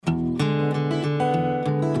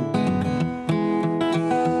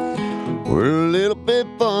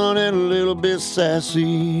fun and a little bit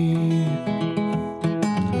sassy.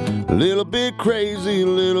 A little bit crazy, a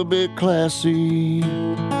little bit classy.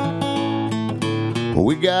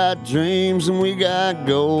 We got dreams and we got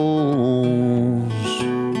goals.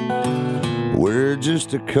 We're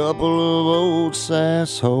just a couple of old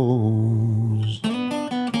sassholes.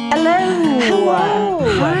 Hello.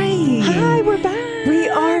 Hi. Hi, we're back. We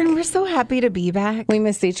are, and we're so happy to be back. We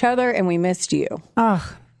missed each other and we missed you.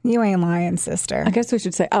 Oh, you ain't lying, sister. I guess we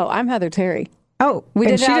should say, I'm Heather Terry. Oh, we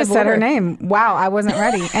and did she that just said her name. Wow, I wasn't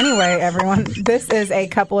ready. Anyway, everyone, this is a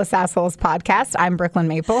Couple of Sassholes podcast. I'm Brooklyn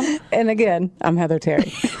Maple. And again, I'm Heather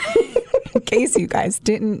Terry. In case you guys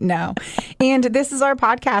didn't know. And this is our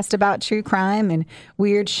podcast about true crime and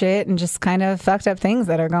weird shit and just kind of fucked up things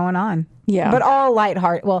that are going on. Yeah. But all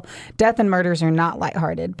lighthearted. Well, death and murders are not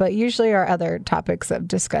lighthearted, but usually our other topics of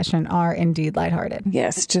discussion are indeed lighthearted.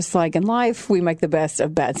 Yes, just like in life, we make the best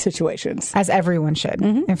of bad situations. As everyone should.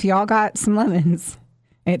 Mm-hmm. If y'all got some lemons,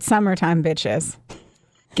 it's summertime, bitches.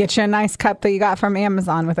 Get you a nice cup that you got from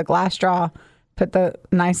Amazon with a glass straw. Put the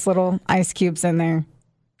nice little ice cubes in there.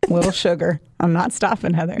 Little sugar. I'm not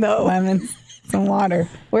stopping, Heather. No. Lemons, some water.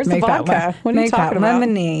 Where's the vodka? What are you talking about?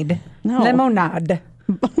 Lemonade. No. Lemonade.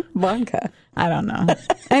 Vodka. I don't know.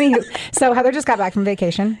 Anywho, so Heather just got back from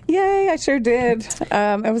vacation. Yay, I sure did.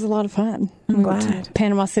 It was a lot of fun. I'm went glad. to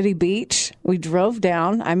Panama City Beach. We drove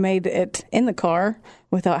down. I made it in the car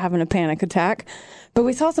without having a panic attack. But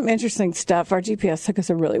we saw some interesting stuff. Our GPS took us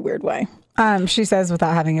a really weird way. She says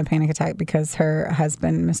without having a panic attack because her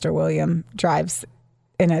husband, Mr. William, drives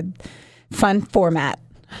in a fun format.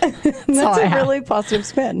 That's a really positive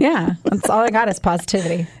spin. Yeah, that's all I got is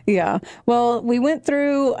positivity. Yeah. Well, we went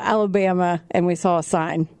through Alabama and we saw a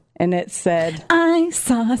sign and it said, I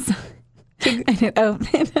saw a sign. And it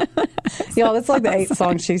opened. Y'all, that's like the 8th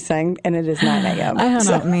song she sang, and it is 9 a.m. I don't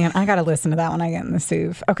know, man. I got to listen to that when I get in the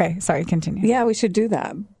SUV. Okay, sorry, continue. Yeah, we should do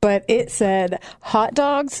that. But it said hot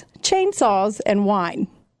dogs, chainsaws, and wine.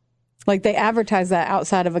 Like they advertised that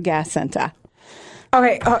outside of a gas center.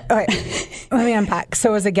 Okay, let me unpack.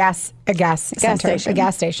 So it was a gas center, station. A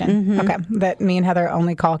gas station. Mm-hmm. Okay, that me and Heather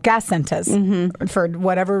only call gas centers for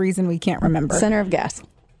whatever reason we can't remember. Center of gas.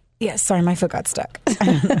 Yes, sorry, my foot got stuck.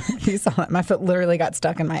 You saw that. My foot literally got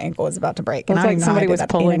stuck and my ankle was about to break. Looks like somebody was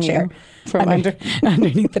pulling you from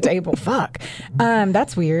underneath the table. Fuck.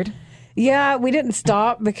 That's weird. Yeah, we didn't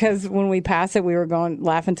stop because when we passed it, we were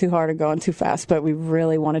laughing too hard and going too fast, but we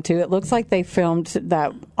really wanted to. It looks like they filmed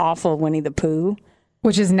that awful Winnie the Pooh.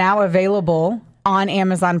 Which is now available on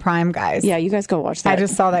Amazon Prime, guys. Yeah, you guys go watch that. I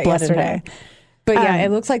just saw that yesterday. But yeah, it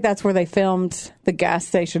looks like that's where they filmed the gas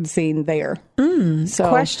station scene there. So,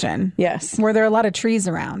 question. Yes. Were there a lot of trees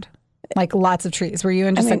around? Like lots of trees? Were you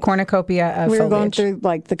in just a cornucopia of we were foliage? going through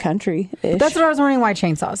like the country-ish. That's what I was wondering, why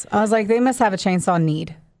chainsaws. I was like, they must have a chainsaw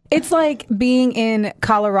need. It's like being in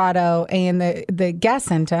Colorado and the gas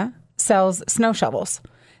center sells snow shovels.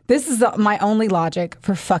 This is my only logic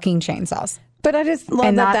for fucking chainsaws. But I just love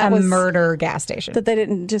and that not was a murder gas station. That they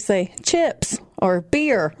didn't just say chips or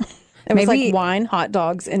beer. It was like wine, hot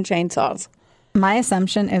dogs, and chainsaws. My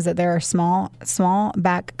assumption is that there are small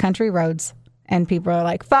back country roads, and people are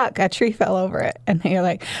like, "Fuck, a tree fell over it," and you're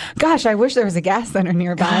like, "Gosh, I wish there was a gas center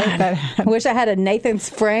nearby." I wish I had a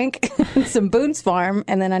Nathan's Frank, some Boone's Farm,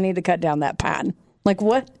 and then I need to cut down that pine. Like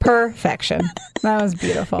what? Perfection. That was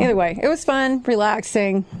beautiful. Either way, it was fun,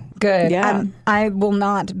 relaxing. Good. Yeah. I will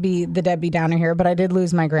not be the Debbie Downer here, but I did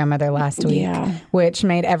lose my grandmother last week, which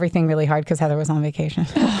made everything really hard because Heather was on vacation.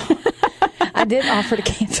 I did offer to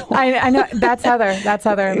cancel. I know. That's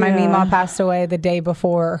Heather. My Meemaw passed away the day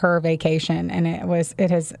before her vacation, and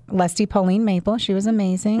it has Leslie Pauline Maple. She was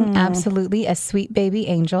amazing. Absolutely a sweet baby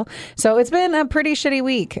angel. So it's been a pretty shitty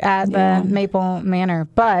week at the Maple Manor,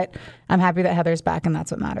 but I'm happy that Heather's back, and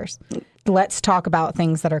that's what matters. Let's talk about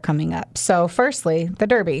things that are coming up. So firstly, the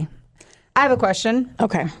Derby. I have a question.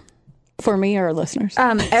 Okay. For me or listeners?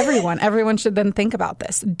 Everyone should then think about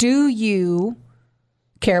this. Do you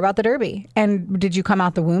care about the Derby? And did you come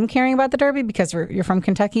out the womb caring about the Derby because you're from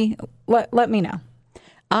Kentucky? Let me know.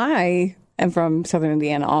 I am from Southern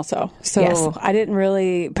Indiana also. So I didn't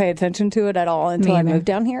really pay attention to it at all until I moved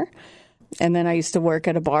down here. And then I used to work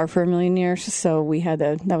at a bar for a million years. So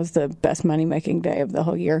that was the best money making day of the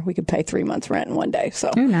whole year. We could pay 3 months rent in one day.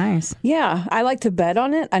 So nice. Yeah. I like to bet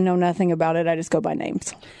on it. I know nothing about it. I just go by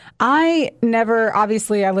names.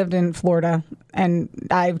 Obviously I lived in Florida, and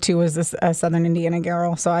I too was a Southern Indiana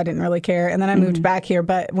girl, so I didn't really care. And then I moved back here,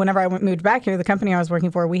 but whenever I moved back here, the company I was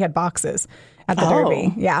working for, we had boxes. at the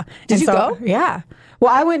Derby. Yeah. Did you go? Yeah.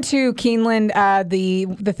 Well, I went to Keeneland,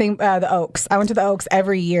 the Oaks. I went to the Oaks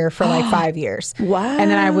every year for like 5 years. Wow. And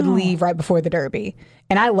then I would leave right before the Derby.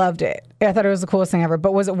 And I loved it. I thought it was the coolest thing ever.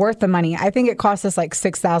 But was it worth the money? I think it cost us like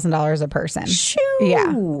 $6,000 a person. Shoo.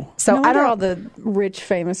 Yeah. So no wonder all the rich,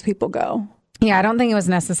 famous people go. Yeah, I don't think it was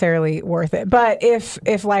necessarily worth it. But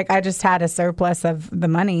if like I just had a surplus of the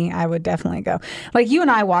money, I would definitely go. Like you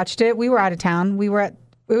and I watched it. We were out of town.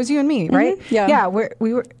 It was you and me, right? Mm-hmm. Yeah. Yeah,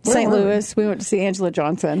 we were St. Louis. We went to see Angela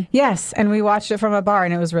Johnson. Yes, and we watched it from a bar,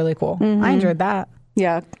 and it was really cool. Mm-hmm. I enjoyed that.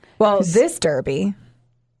 Yeah. Well, this Derby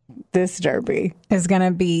is going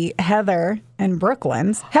to be Heather and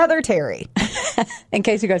Brooklyn's. Heather Terry. In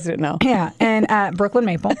case you guys didn't know. Yeah, and at Brooklyn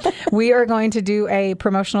Maple, we are going to do a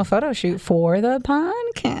promotional photo shoot for the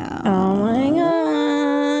podcast. Oh, my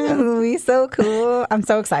God. It'll be so cool. I'm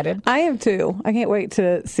so excited. I am too. I can't wait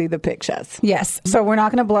to see the pictures. Yes. So we're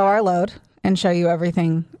not going to blow our load and show you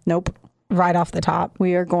everything. Nope. Right off the top.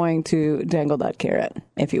 We are going to dangle that carrot,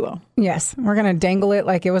 if you will. Yes. We're going to dangle it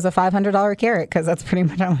like it was a $500 carrot because that's pretty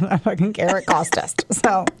much how a fucking carrot cost us.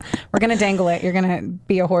 So we're going to dangle it. You're going to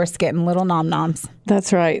be a horse getting little nom-noms.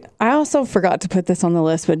 That's right. I also forgot to put this on the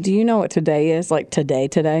list, but do you know what today is? Like today?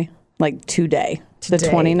 Like today. The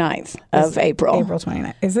 29th of April. April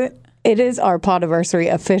 29th. Is it? It is our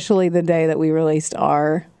podiversary, officially the day that we released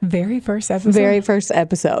our very first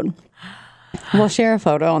episode. We'll share a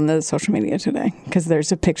photo on the social media today because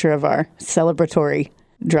there's a picture of our celebratory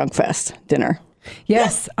drunk fest dinner.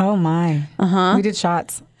 Yes. Oh my. We did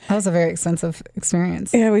shots. That was a very expensive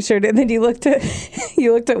experience. Yeah, we sure did. Then you looked at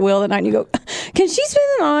Will that night and you go, "Can she spend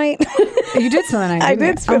the night?" You did spend the night. I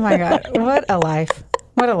did. Oh my God. What a life.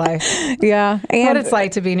 What a life. Yeah. And what it's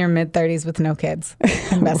like to be in your mid-30s with no kids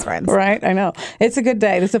and best friends. Right. I know. It's a good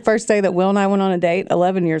day. This is the first day that Will and I went on a date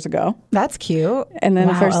 11 years ago. That's cute. And then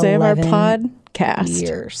the first day of our podcast.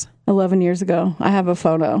 Years. 11 years ago. I have a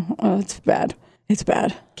photo. Oh, it's bad. It's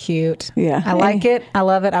bad. Cute. Yeah. I like it. I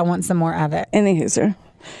love it. I want some more of it. Any sir.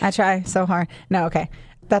 I try so hard. No, okay.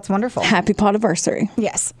 That's wonderful. Happy podiversary.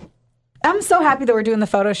 Yes. I'm so happy that we're doing the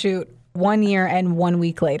photo shoot 1 year and 1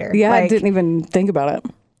 week later. Yeah, I didn't even think about it.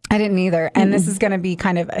 I didn't either. And this is going to be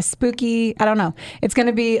kind of a spooky, I don't know. It's going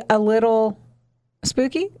to be a little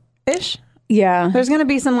spooky-ish. Yeah. There's going to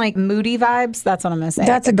be some like moody vibes. That's what I'm going to say.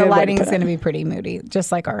 That's a good The lighting way to is put going to be pretty moody,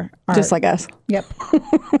 just like our just like us. Yep.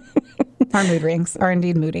 Our mood rings are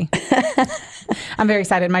indeed moody. I'm very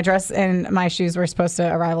excited. My dress and my shoes were supposed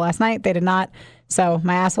to arrive last night. They did not. So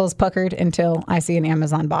my asshole's puckered until I see an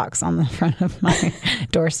Amazon box on the front of my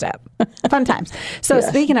doorstep. Fun times. So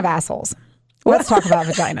speaking of assholes, let's talk about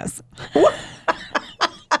vaginas.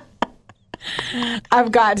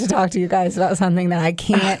 I've got to talk to you guys about something that I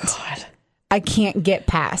can't get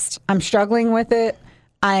past. I'm struggling with it.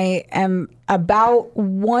 I am about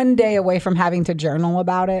 1 day away from having to journal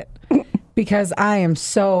about it because I am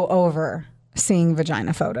so over seeing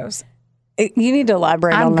vagina photos. You need to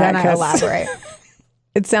elaborate on that. I'm going to elaborate.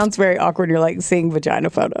 It sounds very awkward. You're like seeing vagina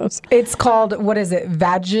photos. It's called, what is it?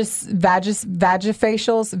 Vagifacials?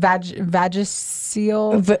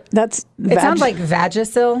 It sounds like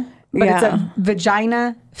Vagisil, but it's a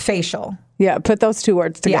vagina facial. Yeah, put those two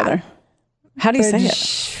words together. Yeah. How do you say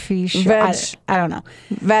it? I don't know.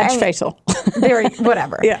 Vag facial.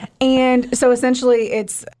 Whatever. Yeah. And so essentially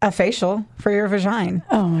it's a facial for your vagina.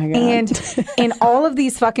 Oh my God. And in all of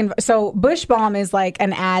these so Bush Balm is like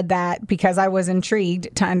an ad that, because I was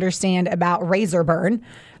intrigued to understand about razor burn,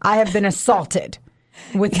 I have been assaulted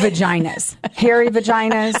with vaginas. Hairy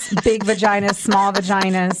vaginas, big vaginas, small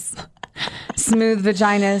vaginas. Smooth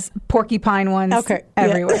vaginas, porcupine ones,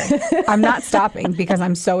 everywhere. Yeah. I'm not stopping because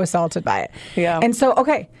I'm so assaulted by it. Yeah. And so,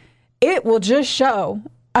 it will just show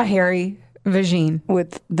a hairy vagine.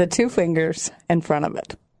 With the two fingers in front of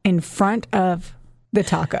it. In front of the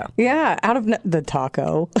taco. Yeah, out of the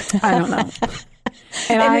taco. I don't know.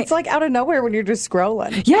 And it's like out of nowhere when you're just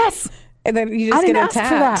scrolling. Yes. And then you just get attacked.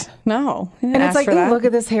 For that. No. And it's like, ooh, look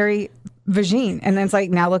at this hairy vagine. And then it's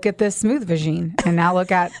like, now look at this smooth vagine. And now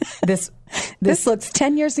look at this. This looks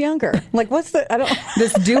 10 years younger. Like, what's the, I don't.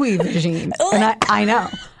 This dewy vagine. And I know.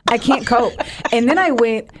 I can't cope. And then I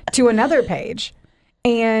went to another page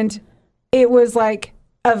and it was like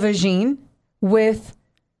a vagine with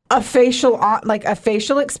a facial, like a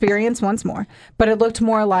facial experience once more. But it looked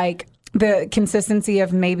more like the consistency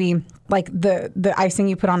of maybe like the icing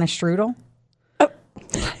you put on a strudel.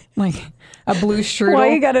 Like a blue strudel. Why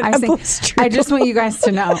you got a blue strudel? I just want you guys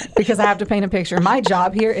to know because I have to paint a picture. My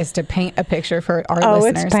job here is to paint a picture for our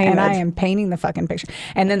listeners. It's painted. And I am painting the fucking picture.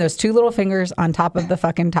 And then those 2 little fingers on top of the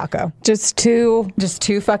fucking taco. Just 2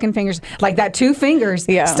 fucking fingers. Like that 2 fingers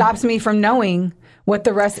stops me from knowing what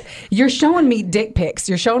the rest. You're showing me dick pics.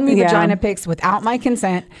 You're showing me vagina pics without my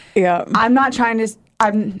consent. Yeah. I'm not trying to.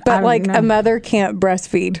 A mother can't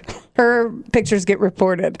breastfeed. Her pictures get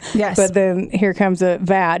reported. Yes. But then here comes a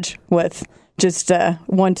vag with just a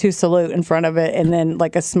 1-2 salute in front of it, and then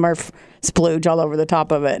like a Smurf splooge all over the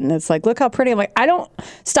top of it. And it's like, look how pretty. I'm like, I don't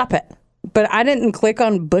stop it. But I didn't click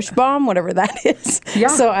on Bush Bomb, whatever that is. Yeah.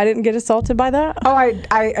 So I didn't get assaulted by that. Oh,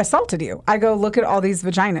 I assaulted you. I go look at all these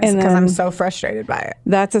vaginas because I'm so frustrated by it.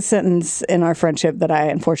 That's a sentence in our friendship that I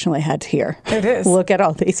unfortunately had to hear. It is. Look at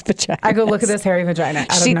all these vaginas. I go look at this hairy vagina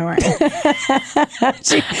out of nowhere.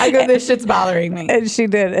 I go, this shit's bothering me. And she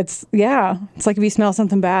did. It's like if you smell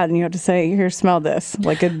something bad and you have to say, here, smell this,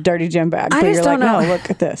 like a dirty gym bag. But you're like, no,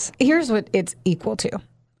 look at this. Here's what it's equal to.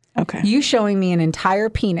 Okay. You showing me an entire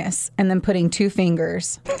penis and then putting 2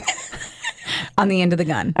 fingers on the end of the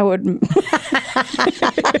gun. I would.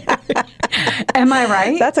 Am I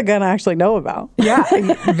right? That's a gun I actually know about. Yeah,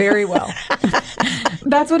 very well.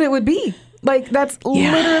 That's what it would be. Like, that's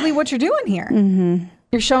literally what you're doing here. Mm-hmm.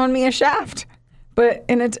 You're showing me a shaft. But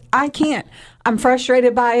I can't. I'm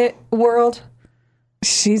frustrated by it, world.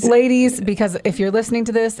 Ladies, because if you're listening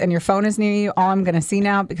to this and your phone is near you, all I'm going to see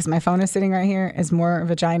now, because my phone is sitting right here, is more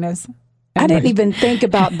vaginas. I didn't even think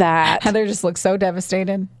about that. Heather just looks so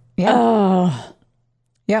devastated. Yeah. Oh.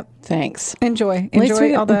 Yep. Thanks. Enjoy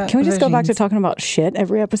all the. Can we just go back to talking about shit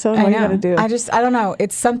every episode? What are you going to do? I don't know.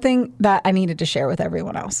 It's something that I needed to share with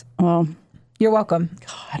everyone else. Well, you're welcome.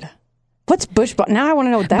 God. What's Bush Bomb? Now I want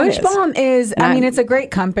to know what that is. Bush Bomb is, I mean, it's a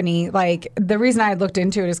great company. Like, the reason I looked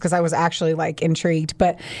into it is because I was actually, like, intrigued.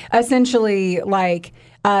 But essentially, like,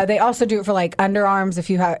 they also do it for, like, underarms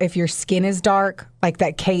if your skin is dark. Like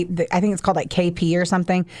that I think it's called like KP or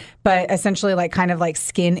something, but essentially like kind of like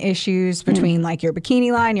skin issues between like your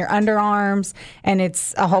bikini line, your underarms, and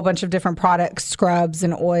it's a whole bunch of different products, scrubs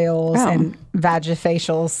and oils and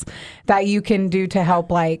vagifacials that you can do to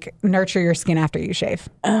help like nurture your skin after you shave.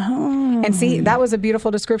 Oh. And see, that was a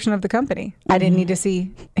beautiful description of the company. I didn't need to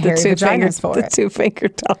see hairy vaginas for it. The 2-finger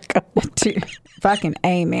taco. Fucking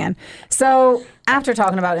A, man. So after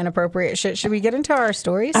talking about inappropriate shit, should we get into our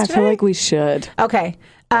stories today? I feel like we should. Okay.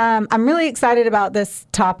 I'm really excited about this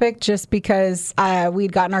topic just because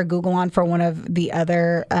we'd gotten our Google on for one of the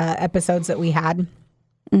other episodes that we had.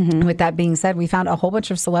 Mm-hmm. With that being said, we found a whole bunch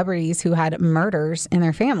of celebrities who had murders in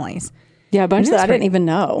their families. Yeah, a bunch that I didn't even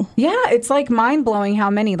know. Yeah, it's like mind-blowing how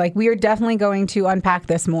many. Like, we are definitely going to unpack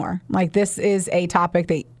this more. Like, this is a topic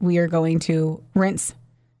that we are going to rinse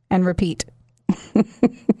and repeat,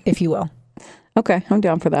 if you will. Okay, I'm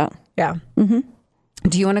down for that. Yeah. Mm-hmm.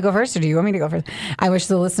 Do you want to go first or do you want me to go first? I wish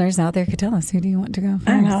the listeners out there could tell us. Who do you want to go first?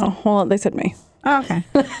 I know. Well, they said me. Oh, okay.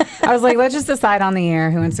 I was like, let's just decide on the air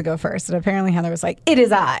who wants to go first. And apparently Heather was like, it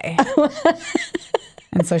is I.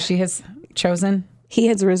 And so she has chosen. He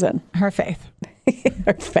has risen. Her faith.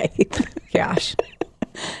 Her faith. Gosh.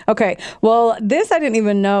 Okay. Well, this I didn't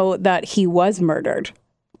even know that he was murdered.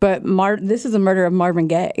 But this is a murder of Marvin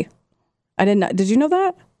Gaye. I didn't know. Did you know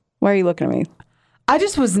that? Why are you looking at me? I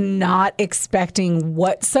just was not expecting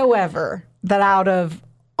whatsoever that out of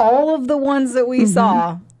all of the ones that we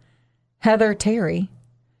saw, Heather Terry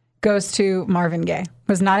goes to Marvin Gaye.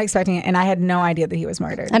 Was not expecting it, and I had no idea that he was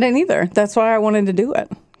murdered. I didn't either. That's why I wanted to do it.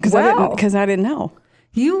 Because I didn't know.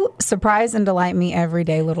 You surprise and delight me every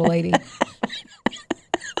day, little lady.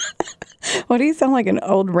 Why do you sound like an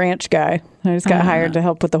old ranch guy? I just got hired to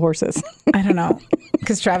help with the horses. I don't know.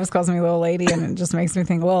 Because Travis calls me little lady, and it just makes me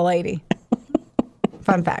think, little lady.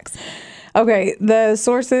 Fun facts. Okay, the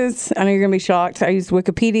sources, I know you're going to be shocked. I used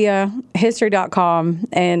Wikipedia, history.com,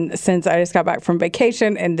 and since I just got back from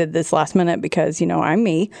vacation and did this last minute because, I'm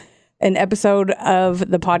me, an episode of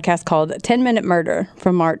the podcast called 10 Minute Murder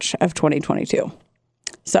from March of 2022.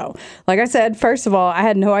 So, like I said, first of all, I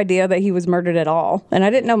had no idea that he was murdered at all. And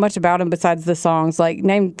I didn't know much about him besides the songs. Like,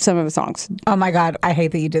 name some of the songs. Oh, my God. I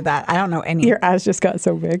hate that you did that. I don't know any. Your eyes just got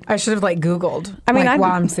so big. I should have, Googled. I mean,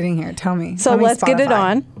 while I'm sitting here. Tell me. So, let's get it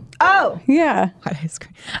on. Oh. Yeah. I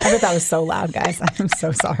bet that was so loud, guys. I'm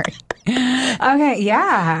so sorry. Okay,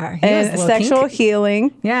 yeah. And sexual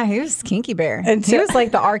healing. Yeah, he was kinky bear. And he was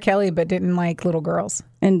like the R. Kelly, but didn't like little girls.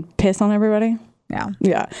 And piss on everybody? Yeah.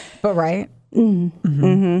 Yeah. But right? Mm-hmm.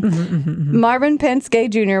 Mm-hmm. Mm-hmm. Marvin Pence Gaye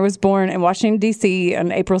Jr. was born in Washington, D.C.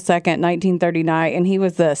 on April 2nd, 1939, and he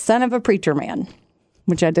was the son of a preacher man,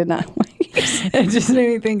 which I did not like. It just made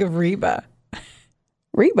me think of Reba.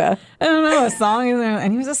 Reba. I don't know, a song,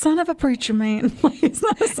 and he was a son of a preacher man. It's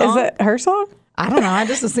not a song. Is that her song? I don't know. I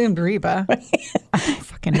just assumed Reba. I don't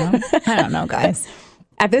fucking know. I don't know, guys.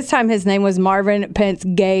 At this time, his name was Marvin Pence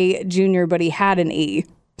Gay Jr., but he had an E.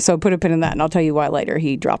 So put a pin in that, and I'll tell you why later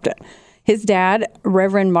he dropped it. His dad,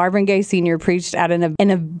 Reverend Marvin Gaye Sr., preached at an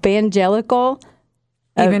evangelical...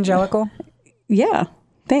 Evangelical? Yeah.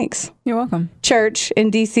 Thanks. You're welcome. Church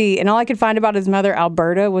in D.C. And all I could find about his mother,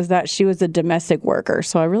 Alberta, was that she was a domestic worker.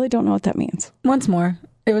 So I really don't know what that means. Once more,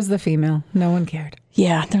 it was the female. No one cared.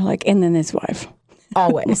 Yeah. They're like, and then his wife.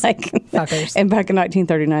 Always. Like, fuckers. And back in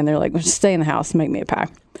 1939, they're like, well, just stay in the house and make me a pie.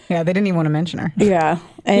 Yeah, they didn't even want to mention her. Yeah.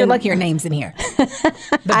 And you're lucky your name's in here.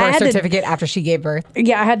 The birth certificate after she gave birth.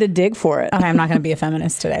 Yeah, I had to dig for it. Okay, I'm not going to be a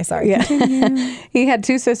feminist today. Sorry. Yeah. He had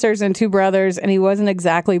 2 sisters and 2 brothers, and he wasn't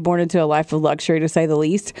exactly born into a life of luxury, to say the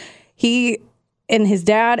least. He and his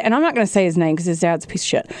dad, and I'm not going to say his name because his dad's a piece of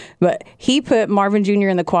shit, but he put Marvin Jr.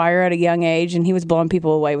 in the choir at a young age, and he was blowing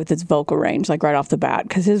people away with his vocal range, like right off the bat,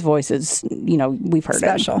 because his voice is, we've heard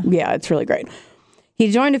special. It. Yeah, it's really great.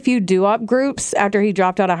 He joined a few doo-wop groups after he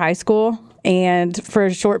dropped out of high school, and for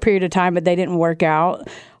a short period of time, but they didn't work out.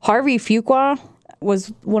 Harvey Fuqua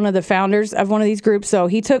was one of the founders of one of these groups. So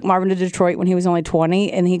he took Marvin to Detroit when he was only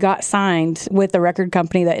 20, and he got signed with a record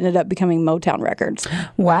company that ended up becoming Motown Records.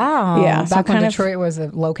 Wow. Yeah. Back when Detroit was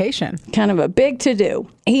a location. Kind of a big to-do.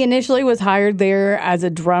 He initially was hired there as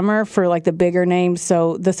a drummer for like the bigger names.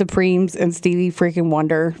 So the Supremes and Stevie freaking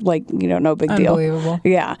Wonder, no big deal. Unbelievable.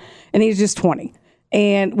 Yeah. And he's just 20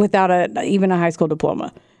 and without even a high school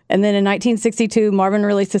diploma. And then in 1962, Marvin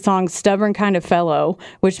released the song Stubborn Kind of Fellow,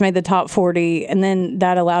 which made the top 40. And then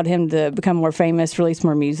that allowed him to become more famous, release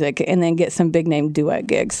more music, and then get some big name duet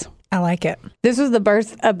gigs. I like it. This was the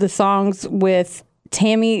birth of the songs with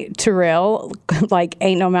Tammy Terrell, like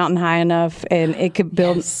Ain't No Mountain High Enough, and It Could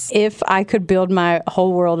Build, yes. If I Could Build My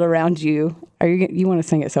Whole World Around You. You want to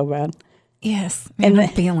sing it so bad? Yes, and I'm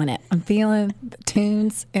feeling it. I'm feeling the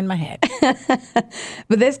tunes in my head.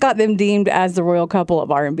 But this got them deemed as the royal couple of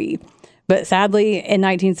R&B. But sadly, in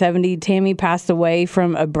 1970, Tammy passed away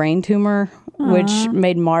from a brain tumor, which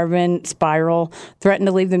made Marvin spiral, threaten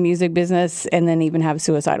to leave the music business, and then even have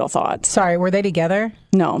suicidal thoughts. Sorry, were they together?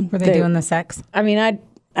 No. Were they doing the sex? I mean, I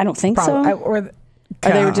don't think so. Or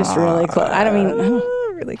they were just really close.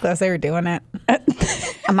 Really close. They were doing it.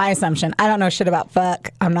 My assumption. I don't know shit about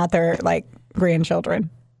fuck. I'm not their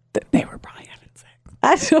grandchildren. They were probably having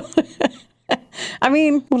sex. I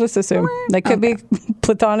mean, we'll just assume they could be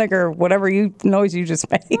platonic or whatever noise you just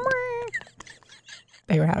made.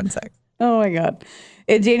 They were having sex. Oh my God.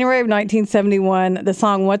 In January of 1971, the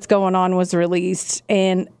song What's Going On was released,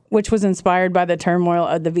 and which was inspired by the turmoil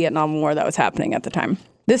of the Vietnam War that was happening at the time.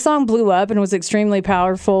 This song blew up and was extremely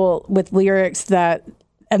powerful with lyrics that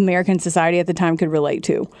American society at the time could relate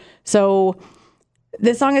to. So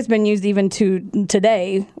this song has been used even to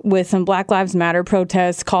today with some Black Lives Matter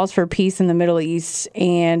protests, calls for peace in the Middle East,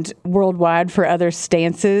 and worldwide for other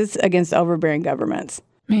stances against overbearing governments.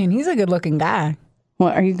 Man, he's a good-looking guy.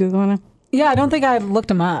 What, are you Googling him? Yeah, I don't think I looked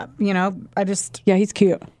him up. Yeah, he's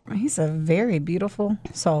cute. He's a very beautiful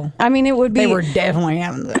soul. I mean, it would be... They were definitely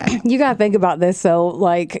having that. You got to think about this, though.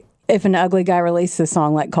 Like, if an ugly guy released a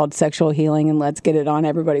song called Sexual Healing and Let's Get It On,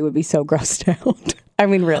 everybody would be so grossed out. I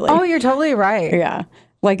mean, really. Oh, you're totally right. Yeah.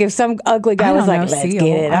 Like, if some ugly guy was like, let's get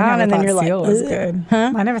it on, and then you're like, Seal was good.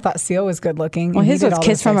 Huh? I never thought Seal was good looking. Well, his was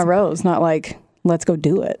Kiss from a Rose, not like, let's go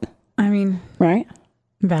do it. I mean... Right?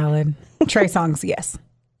 Valid. Trey Songz, yes.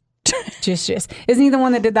 Just. Isn't he the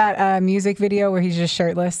one that did that music video where he's just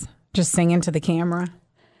shirtless, just singing to the camera?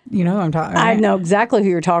 You know who I'm talking about. Right? I know exactly who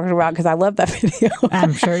you're talking about because I love that video.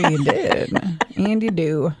 I'm sure you did. And you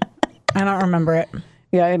do. I don't remember it.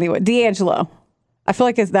 Yeah, anyway. D'Angelo. I feel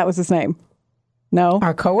like that was his name. No?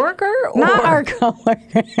 Our coworker? Not our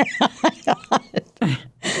coworker.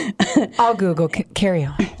 I'll Google. Carry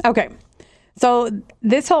on. Okay. So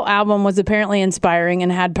this whole album was apparently inspiring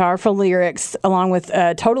and had powerful lyrics along with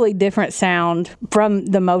a totally different sound from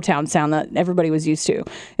the Motown sound that everybody was used to.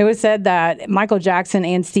 It was said that Michael Jackson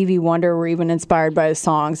and Stevie Wonder were even inspired by his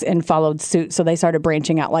songs and followed suit, so they started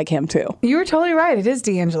branching out like him too. You were totally right. It is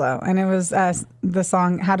D'Angelo, and it was the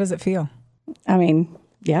song How Does It Feel? I mean,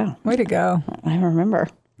 yeah. Way to go. I remember.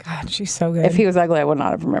 God, she's so good. If he was ugly, I would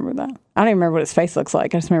not have remembered that. I don't even remember what his face looks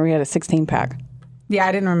like. I just remember he had a 16-pack. Yeah,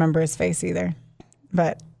 I didn't remember his face either,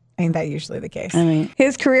 but ain't that usually the case? I mean,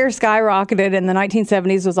 his career skyrocketed in the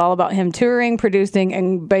 1970s was all about him touring, producing,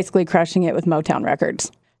 and basically crushing it with Motown Records.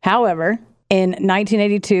 However, in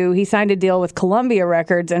 1982, he signed a deal with Columbia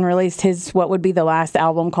Records and released what would be the last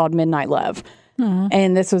album called Midnight Love. Mm-hmm.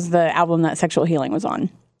 And this was the album that Sexual Healing was on.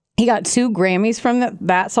 He got 2 Grammys from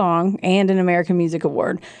that song and an American Music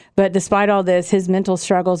Award. But despite all this, his mental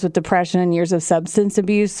struggles with depression and years of substance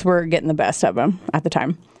abuse were getting the best of him at the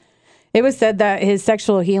time. It was said that his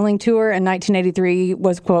sexual healing tour in 1983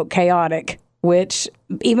 was, quote, chaotic, which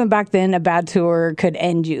even back then, a bad tour could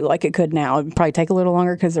end you like it could now. It'd probably take a little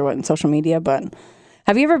longer because there wasn't social media. But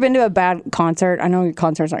have you ever been to a bad concert? I know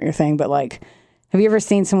concerts aren't your thing, but like, have you ever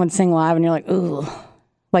seen someone sing live and you're like, ooh,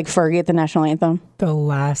 like Fergie at the national anthem? The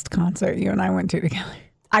last concert you and I went to together.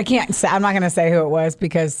 I'm not going to say who it was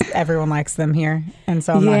because everyone likes them here. And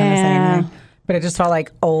so I'm not going to say anything. But it just felt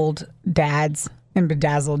like old dads and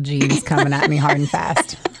bedazzled jeans coming at me hard and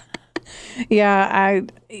fast. Yeah.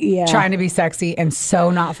 Trying to be sexy and so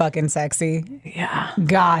not fucking sexy. Yeah.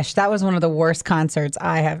 Gosh, that was one of the worst concerts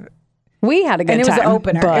I have. We had a good time. And it was the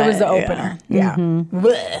opener. It was the opener. Yeah. Mm-hmm.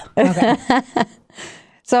 Okay.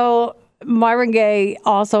 So Marvin Gaye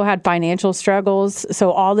also had financial struggles.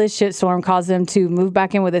 So all this shitstorm caused him to move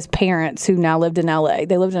back in with his parents who now lived in LA.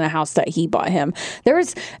 They lived in a house that he bought him. There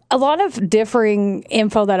was a lot of differing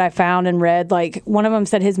info that I found and read. Like one of them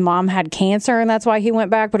said his mom had cancer and that's why he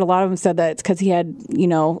went back. But a lot of them said that it's because he had,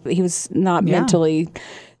 he was not mentally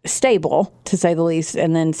stable, to say the least.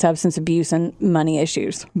 And then substance abuse and money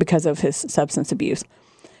issues because of his substance abuse.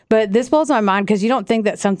 But this blows my mind because you don't think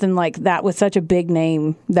that something like that with such a big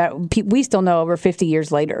name that we still know over 50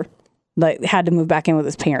 years later, like had to move back in with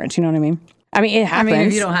his parents. You know what I mean? I mean, it happens.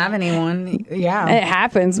 If you don't have anyone, yeah. It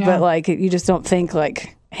happens, but like you just don't think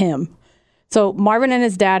like him. So Marvin and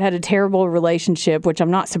his dad had a terrible relationship, which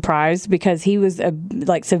I'm not surprised because he was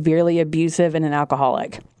severely abusive and an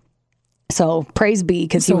alcoholic. So praise be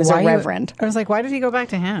because he was a reverend. I was like, why did he go back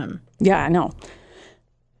to him? Yeah, I know.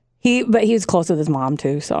 But he was close with his mom,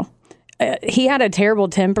 too. So he had a terrible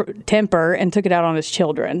temper and took it out on his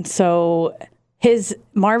children. So his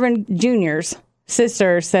Marvin Jr.'s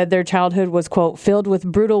sister said their childhood was, quote, filled with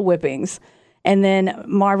brutal whippings. And then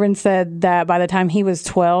Marvin said that by the time he was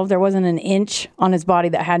 12, there wasn't an inch on his body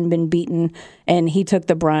that hadn't been beaten. And he took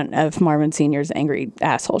the brunt of Marvin Sr.'s angry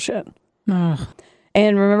asshole shit. Ugh.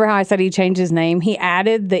 And remember how I said he changed his name? He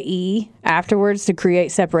added the E afterwards to create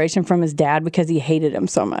separation from his dad because he hated him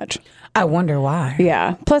so much. I wonder why.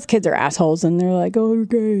 Yeah. Plus, kids are assholes, and they're like, oh, you're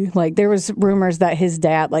gay. Like, there was rumors that his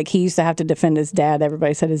dad, like, he used to have to defend his dad.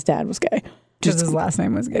 Everybody said his dad was gay. Just his last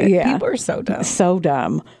name was gay. Yeah. People are so dumb. So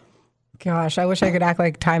dumb. Gosh, I wish I could act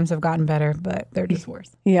like times have gotten better, but they're just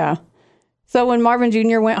worse. Yeah. So when Marvin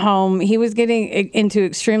Jr. went home, he was getting into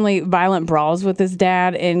extremely violent brawls with his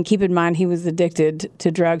dad. And keep in mind, he was addicted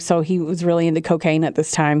to drugs. So he was really into cocaine at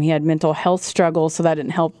this time. He had mental health struggles, so that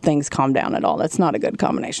didn't help things calm down at all. That's not a good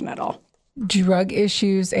combination at all. Drug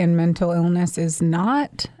issues and mental illness is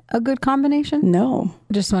not a good combination? No.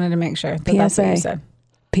 Just wanted to make sure that PSA. that's what you said.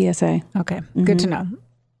 PSA. Okay. Mm-hmm. Good to know.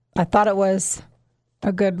 I thought it was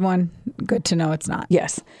a good one. Good to know it's not.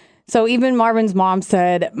 Yes. So even Marvin's mom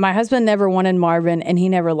said, my husband never wanted Marvin and he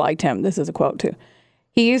never liked him. This is a quote too.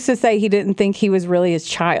 He used to say he didn't think he was really his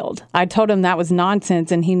child. I told him that was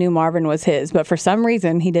nonsense and he knew Marvin was his. But for some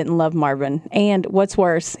reason, he didn't love Marvin. And what's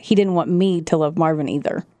worse, he didn't want me to love Marvin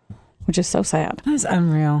either, which is so sad. That's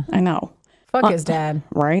unreal. I know. Fuck his dad.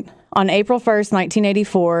 Right. On April 1st,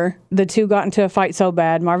 1984, the two got into a fight so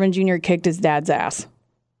bad, Marvin Jr. kicked his dad's ass.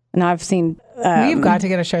 And I've seen... We've got to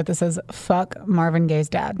get a shirt that says, fuck Marvin Gaye's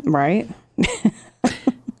dad. Right?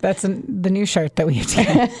 That's the new shirt that we have to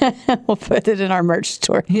get. We'll put it in our merch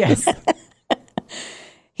store. Yes.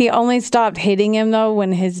 He only stopped hitting him, though,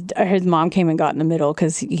 when his mom came and got in the middle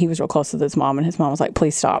because he was real close with his mom. And his mom was like,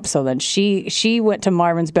 please stop. So then she went to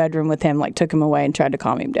Marvin's bedroom with him, like took him away and tried to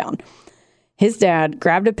calm him down. His dad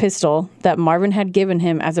grabbed a pistol that Marvin had given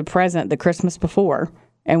him as a present the Christmas before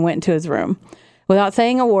and went into his room. Without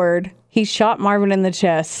saying a word, he shot Marvin in the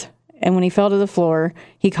chest, and when he fell to the floor,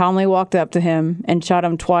 he calmly walked up to him and shot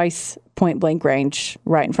him twice, point-blank range,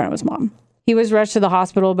 right in front of his mom. He was rushed to the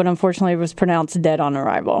hospital, but unfortunately was pronounced dead on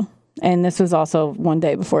arrival. And this was also one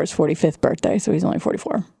day before his 45th birthday, so he's only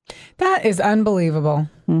 44. That is unbelievable.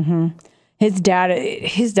 Mm-hmm. His dad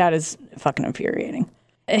is fucking infuriating.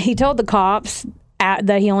 He told the cops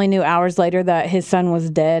that he only knew hours later that his son was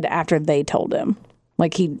dead after they told him.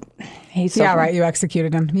 Like he's yeah, right. You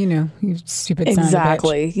executed him. You knew. You stupid son of a bitch.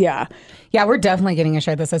 Exactly. Yeah. Yeah, we're definitely getting a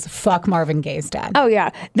shirt that says "fuck Marvin Gaye's dad." Oh yeah.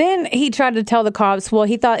 Then he tried to tell the cops. Well,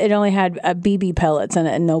 he thought it only had BB pellets in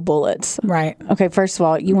it and no bullets. Right. Okay. First of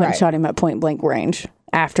all, you went and shot him at point blank range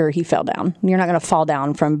after he fell down. You're not going to fall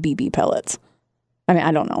down from BB pellets. I mean,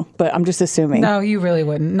 I don't know, but I'm just assuming. No, you really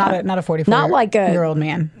wouldn't. Not a 44. Not like a year old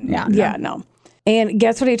man. Yeah. No. Yeah. No. And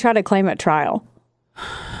guess what he tried to claim at trial?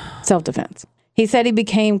 Self-defense. He said he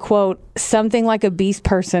became, quote, something like a beast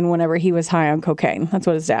person whenever he was high on cocaine. That's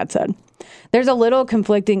what his dad said. There's a little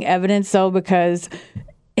conflicting evidence, though, because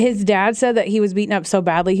his dad said that he was beaten up so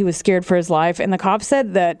badly he was scared for his life, and the cops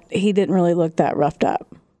said that he didn't really look that roughed up.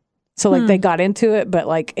 So, like, they got into it, but,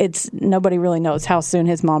 like, nobody really knows how soon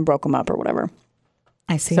his mom broke him up or whatever.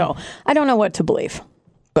 I see. So, I don't know what to believe,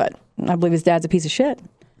 but I believe his dad's a piece of shit.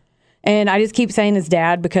 And I just keep saying his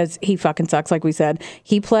dad because he fucking sucks, like we said.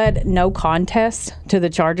 He pled no contest to the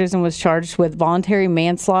charges and was charged with voluntary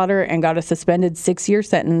manslaughter and got a suspended 6-year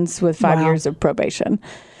sentence with 5 years of probation.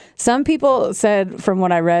 Some people said, from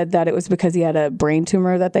what I read, that it was because he had a brain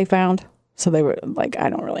tumor that they found. So they were like, I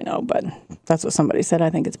don't really know, but that's what somebody said. I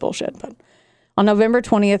think it's bullshit. But on November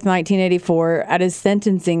 20th, 1984, at his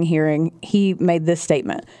sentencing hearing, he made this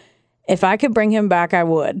statement. If I could bring him back, I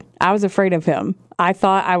would. I was afraid of him. I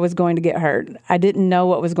thought I was going to get hurt. I didn't know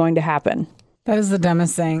what was going to happen. That is the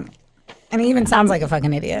dumbest thing. And he even sounds like a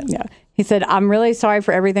fucking idiot. Yeah. He said, I'm really sorry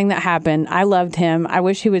for everything that happened. I loved him. I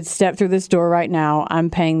wish he would step through this door right now.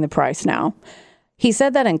 I'm paying the price now. He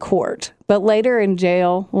said that in court, but later in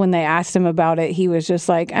jail, when they asked him about it, he was just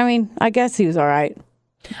like, I mean, I guess he was all right.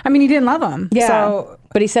 I mean, he didn't love him. Yeah. So,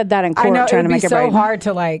 but he said that in court, I know trying to make it right. It would be so hard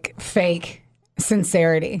to like fake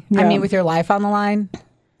sincerity. Yeah. I mean, with your life on the line.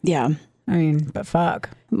 Yeah. I mean, but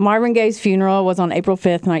fuck. Marvin Gaye's funeral was on April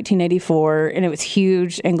 5th, 1984, and it was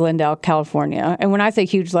huge in Glendale, California. And when I say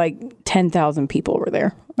huge, like 10,000 people were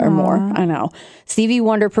there or more. I know. Stevie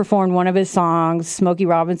Wonder performed one of his songs. Smokey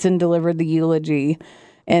Robinson delivered the eulogy,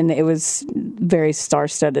 and it was very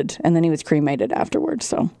star-studded. And then he was cremated afterwards.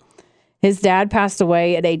 So his dad passed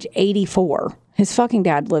away at age 84. His fucking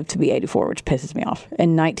dad lived to be 84, which pisses me off,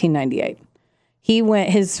 in 1998.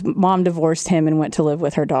 His mom divorced him and went to live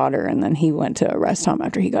with her daughter, and then he went to a rest home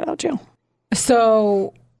after he got out of jail.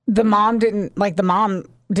 So didn't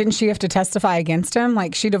she have to testify against him?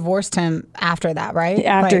 Like, she divorced him after that, right?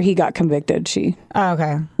 After he got convicted, Oh,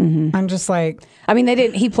 okay. Mm-hmm. I'm just like... I mean,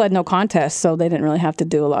 he pled no contest, so they didn't really have to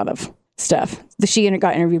do a lot of stuff. She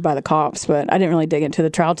got interviewed by the cops, but I didn't really dig into the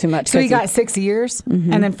trial too much. So he got 6 years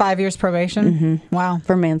and then 5 years probation? Mm-hmm. Wow.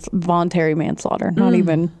 For voluntary manslaughter, not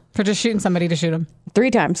even... For just shooting somebody to shoot him.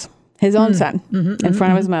 3 times. His own son in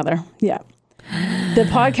front of his mother. Yeah. The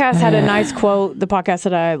podcast had a nice quote, the podcast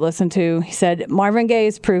that I listened to. He said, Marvin Gaye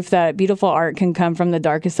is proof that beautiful art can come from the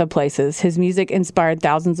darkest of places. His music inspired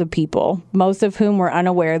thousands of people, most of whom were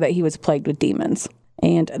unaware that he was plagued with demons.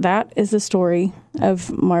 And that is the story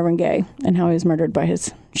of Marvin Gaye and how he was murdered by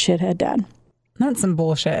his shithead dad. That's some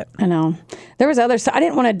bullshit. I know. There was other stuff. I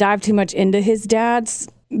didn't want to dive too much into his dad's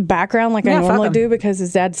background like I normally do because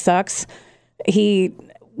his dad sucks. He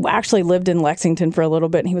actually lived in Lexington for a little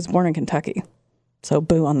bit, and he was born in Kentucky. So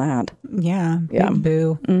boo on that. Yeah. Big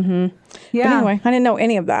boo. Mm-hmm. Yeah. But anyway, I didn't know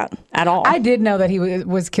any of that at all. I did know that he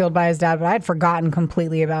was killed by his dad, but I had forgotten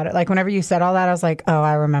completely about it. Like, whenever you said all that, I was like, oh,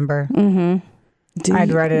 I remember. Mm-hmm.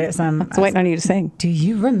 I'd read it at some... I was waiting on you to sing. Do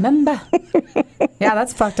you remember? Yeah,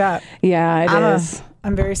 that's fucked up. Yeah, it is.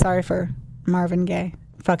 I'm very sorry for Marvin Gaye.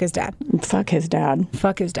 Fuck his dad. Fuck his dad.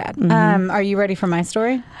 Fuck his dad. Mm-hmm. Are you ready for my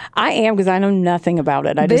story? I am, because I know nothing about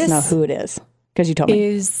it. I just know who it is because you told me.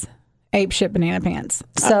 Is Ape Shit Banana Pants.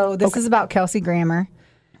 So this is about Kelsey Grammer,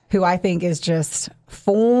 who I think is just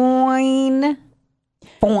fine.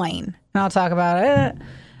 And I'll talk about it.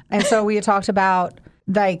 And so we had talked about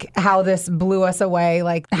like how this blew us away,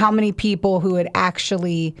 like how many people who had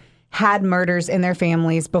actually had murders in their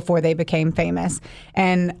families before they became famous.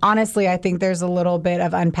 And honestly, I think there's a little bit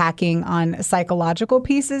of unpacking on psychological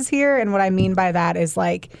pieces here. And what I mean by that is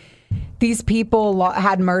like these people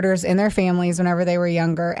had murders in their families whenever they were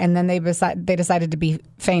younger, and then they decided to be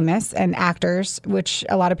famous and actors, which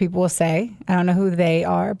a lot of people will say, I don't know who they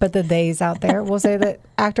are, but the theys out there will say that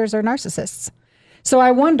actors are narcissists. So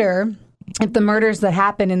I wonder if the murders that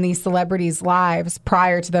happen in these celebrities' lives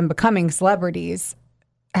prior to them becoming celebrities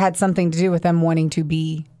had something to do with them wanting to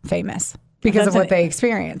be famous because of what they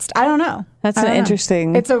experienced. I don't know. That's an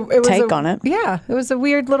interesting take on it. Yeah, it was a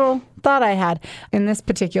weird little thought I had. In this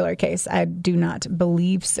particular case, I do not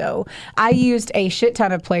believe so. I used a shit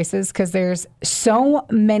ton of places because there's so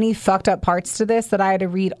many fucked up parts to this that I had to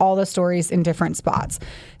read all the stories in different spots.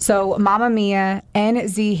 So Mamma Mia,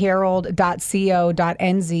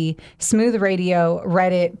 nzherald.co.nz, Smooth Radio,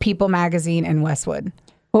 Reddit, People Magazine, and Westwood.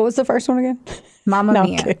 What was the first one again? Mamma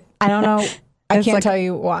Mia. Okay. I don't know. I can't tell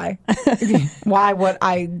you why what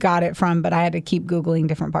I got it from, but I had to keep Googling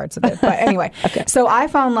different parts of it. But anyway, So I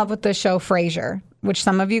fell in love with the show Frasier, which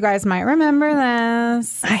some of you guys might remember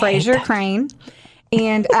this. Frasier Crane.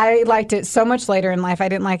 And I liked it so much later in life. I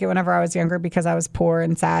didn't like it whenever I was younger because I was poor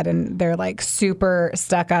and sad, and they're like super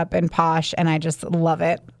stuck up and posh, and I just love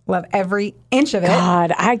it. Love every inch of it.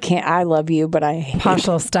 God, I can't. I love you, but I hate posh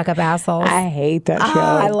little stuck up assholes. I hate that show.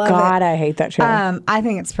 I love God, it. I hate that show. I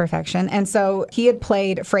think it's perfection. And so he had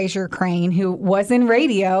played Fraser Crane, who was in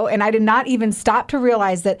radio, and I did not even stop to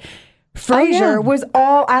realize that Fraser was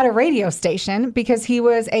all at a radio station because he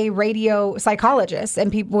was a radio psychologist,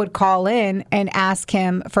 and people would call in and ask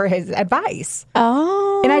him for his advice.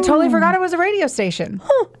 Oh. And I totally forgot it was a radio station.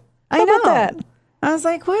 Huh. I know. About that? I was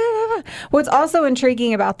like, what? What's also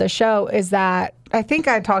intriguing about the show is that I think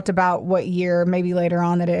I talked about what year, maybe later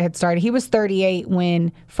on, that it had started. He was 38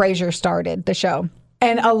 when Frasier started the show.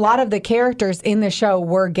 And a lot of the characters in the show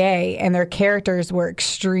were gay, and their characters were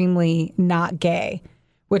extremely not gay,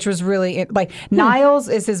 which was really, like, Niles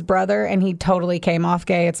is his brother, and he totally came off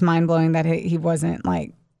gay. It's mind-blowing that he wasn't,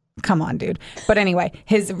 like, come on, dude. But anyway,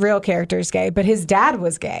 his real character is gay, but his dad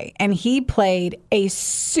was gay, and he played a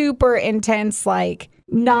super intense, like,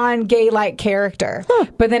 non-gay-like character.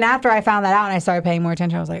 But then after I found that out and I started paying more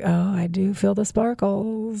attention, I was like, oh, I do feel the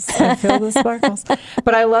sparkles. I feel the sparkles.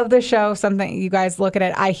 But I love the show. Something, you guys look at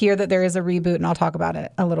it. I hear that there is a reboot, and I'll talk about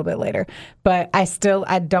it a little bit later. But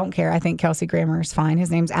I don't care. I think Kelsey Grammer is fine.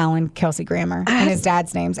 His name's Alan Kelsey Grammer, and his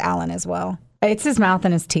dad's name's Alan as well. It's his mouth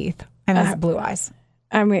and his teeth and his blue eyes.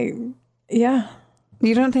 I mean, yeah.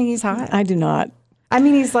 You don't think he's hot? I do not. I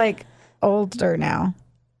mean, he's like older now.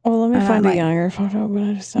 Well, let me find a younger photo, but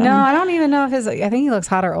I just don't. No, I don't even know if I think he looks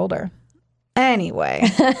hot or older. Anyway.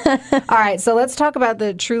 All right, so let's talk about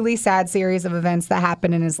the truly sad series of events that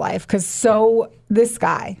happened in his life. Because this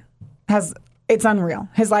guy it's unreal.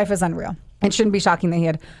 His life is unreal. It shouldn't be shocking that he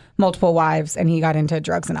had multiple wives and he got into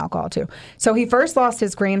drugs and alcohol too. So he first lost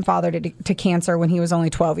his grandfather to cancer when he was only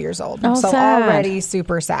 12 years old. Oh, so sad. Already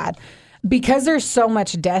super sad. Because there's so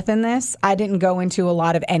much death in this, I didn't go into a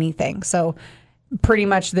lot of anything. So pretty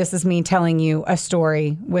much this is me telling you a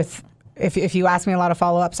story with, if you ask me a lot of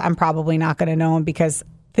follow-ups, I'm probably not going to know them because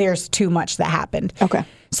there's too much that happened. Okay.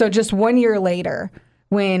 So just 1 year later,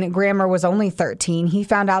 when Grammer was only 13, he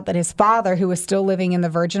found out that his father, who was still living in the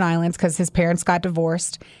Virgin Islands because his parents got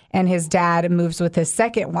divorced, and his dad moves with his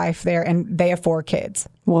second wife there, and they have 4 kids.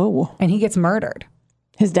 Whoa. And he gets murdered.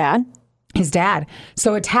 His dad? His dad.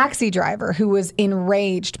 So a taxi driver who was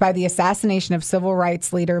enraged by the assassination of civil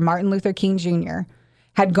rights leader Martin Luther King Jr.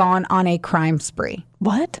 had gone on a crime spree.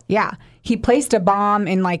 What? Yeah. He placed a bomb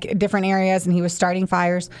in like different areas and he was starting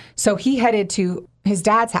fires. So he headed to his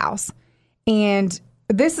dad's house. And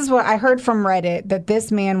this is what I heard from Reddit, that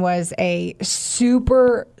this man was a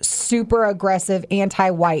super, super aggressive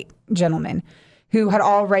anti-white gentleman who had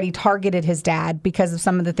already targeted his dad because of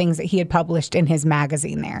some of the things that he had published in his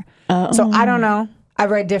magazine there. So I don't know.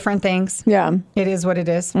 I've read different things. Yeah. It is what it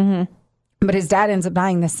is. Mm-hmm. But his dad ends up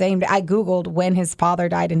dying the same day. I Googled when his father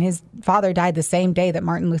died, and his father died the same day that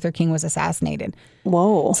Martin Luther King was assassinated.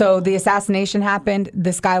 Whoa. So the assassination happened.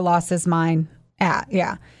 This guy lost his mind.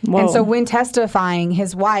 Yeah. Whoa. And so when testifying,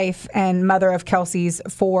 his wife and mother of Kelsey's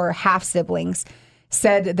 4 half-siblings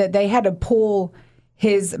said that they had to pull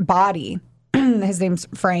his body. His name's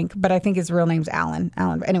Frank, but I think his real name's Alan.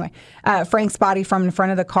 But anyway, Frank's body from in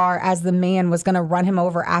front of the car as the man was going to run him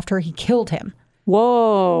over after he killed him.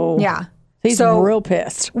 Whoa. Yeah. He's real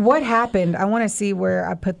pissed. What happened? I want to see where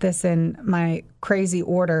I put this in my crazy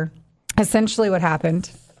order. Essentially what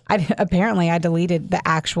happened, apparently I deleted the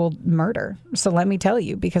actual murder. So let me tell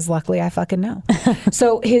you, because luckily I fucking know.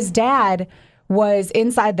 So his dad was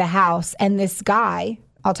inside the house, and this guy,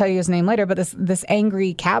 I'll tell you his name later, but this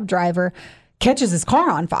angry cab driver catches his car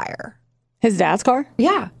on fire. His dad's car?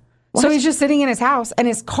 Yeah. What? So he's just sitting in his house, and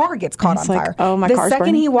his car gets caught on fire. Oh, my car's car's The second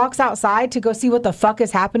burning? he walks outside to go see what the fuck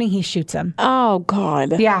is happening, he shoots him. Oh,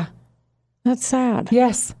 God. Yeah. That's sad.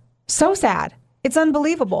 Yes. So sad. It's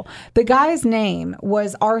unbelievable. The guy's name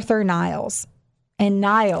was Arthur Niles. And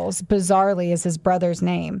Niles, bizarrely, is his brother's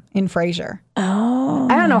name in Frasier. Oh.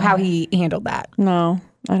 I don't know how he handled that. No,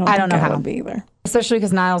 I don't know how. Would be either. Especially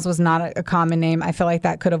because Niles was not a common name. I feel like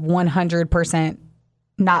that could have 100%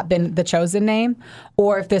 not been the chosen name.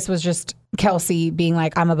 Or if this was just Kelsey being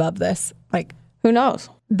like, I'm above this. Like, who knows?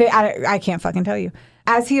 I can't fucking tell you.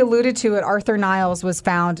 As he alluded to it, Arthur Niles was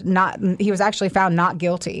actually found not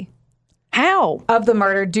guilty. How? Of the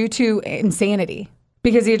murder due to insanity.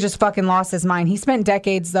 Because he had just fucking lost his mind. He spent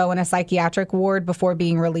decades, though, in a psychiatric ward before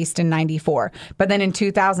being released in 1994. But then in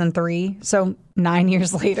 2003, so 9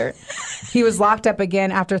 years later, he was locked up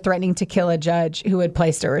again after threatening to kill a judge who had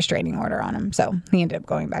placed a restraining order on him. So he ended up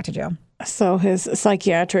going back to jail. So his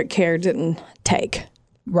psychiatric care didn't take.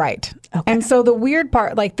 Right. Okay. And so the weird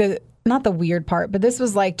part, like not the weird part, but this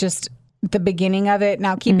was like just the beginning of it.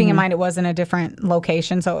 Now, keeping in mind it was in a different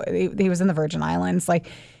location, so he was in the Virgin Islands. Like,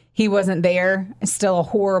 he wasn't there. It's still a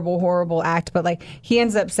horrible, horrible act. But like, he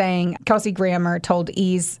ends up saying, Kelsey Grammer told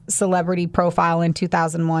E's celebrity profile in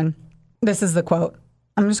 2001. This is the quote.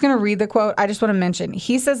 I'm just going to read the quote. I just want to mention,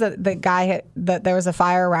 he says that the guy that there was a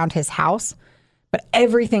fire around his house, but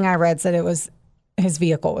everything I read said it was his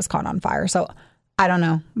vehicle was caught on fire. So I don't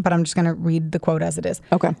know, but I'm just going to read the quote as it is.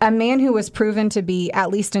 Okay. A man who was proven to be,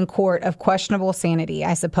 at least in court, of questionable sanity,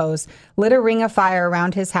 I suppose, lit a ring of fire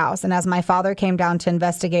around his house. And as my father came down to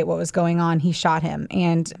investigate what was going on, he shot him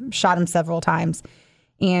several times.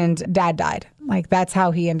 And Dad died. Like, that's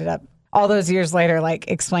how he ended up all those years later,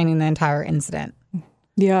 like, explaining the entire incident.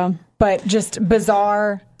 Yeah. But just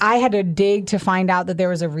bizarre. I had to dig to find out that there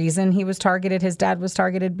was a reason he was targeted. His dad was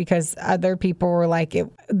targeted because other people were like,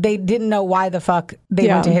 they didn't know why the fuck they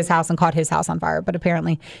went to his house and caught his house on fire. But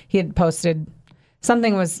apparently he had posted,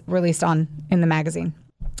 something was released in the magazine.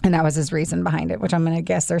 And that was his reason behind it, which I'm going to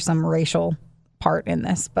guess there's some racial part in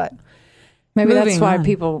this. But maybe that's why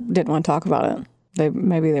people didn't want to talk about it.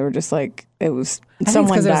 Maybe they were just like, it was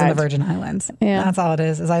someone because it was in the died. Virgin Islands. Yeah. That's all it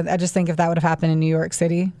is. I just think if that would have happened in New York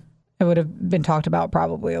City, it would have been talked about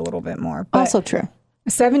probably a little bit more. But also true.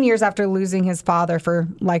 7 years after losing his father for,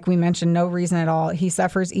 like we mentioned, no reason at all, he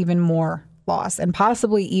suffers even more loss and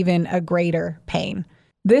possibly even a greater pain.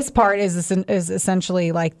 This part is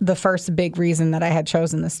essentially like the first big reason that I had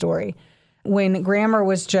chosen the story. When Grammer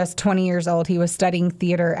was just 20 years old, he was studying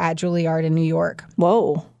theater at Juilliard in New York.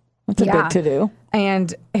 Whoa. That's a big to-do.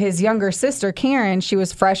 And his younger sister, Karen, she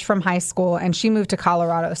was fresh from high school and she moved to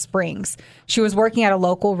Colorado Springs. She was working at a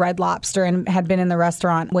local Red Lobster and had been in the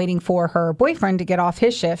restaurant waiting for her boyfriend to get off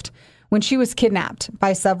his shift when she was kidnapped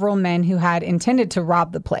by several men who had intended to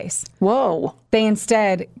rob the place. Whoa. They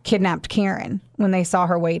instead kidnapped Karen when they saw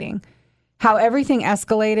her waiting. How everything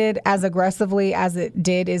escalated as aggressively as it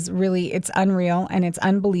did is really, it's unreal and it's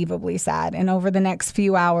unbelievably sad. And over the next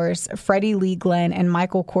few hours, Freddie Lee Glenn and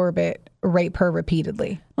Michael Corbett rape her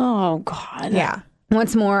repeatedly. Oh, God. Yeah.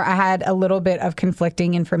 Once more, I had a little bit of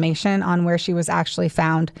conflicting information on where she was actually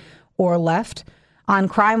found or left. On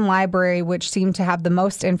Crime Library, which seemed to have the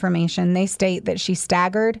most information, they state that she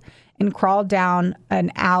staggered and crawled down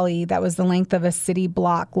an alley that was the length of a city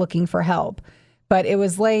block looking for help. But it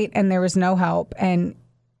was late and there was no help. And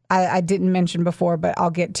I didn't mention before, but I'll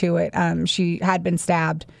get to it. She had been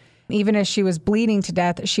stabbed. Even as she was bleeding to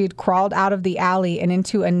death, she had crawled out of the alley and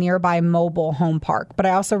into a nearby mobile home park. But I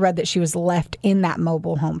also read that she was left in that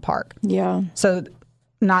mobile home park. Yeah. So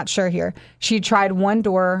not sure here. She tried one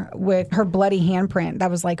door with her bloody handprint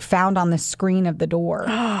that was like found on the screen of the door,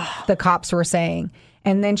 the cops were saying.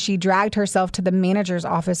 And then she dragged herself to the manager's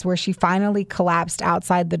office where she finally collapsed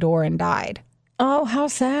outside the door and died. Oh, how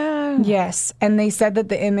sad. Yes. And they said that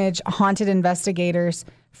the image haunted investigators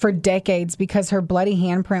for decades because her bloody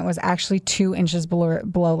handprint was actually 2 inches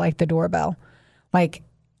below like the doorbell. Like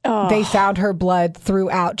they found her blood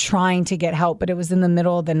throughout trying to get help, but it was in the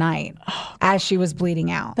middle of the night as she was bleeding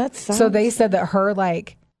out. That sucks. So they said that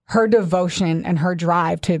her devotion and her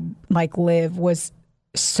drive to like live was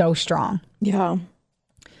so strong. Yeah.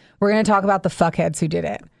 We're going to talk about the fuckheads who did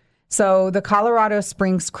it. So the Colorado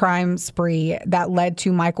Springs crime spree that led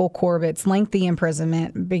to Michael Corbett's lengthy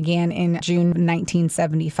imprisonment began in June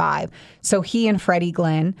 1975. So he and Freddie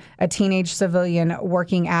Glenn, a teenage civilian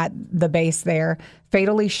working at the base there,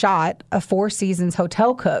 fatally shot a Four Seasons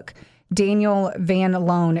hotel cook, Daniel Van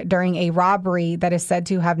Loan, during a robbery that is said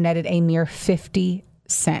to have netted a mere 50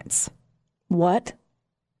 cents. What?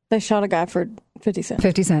 They shot a guy for 50 cents.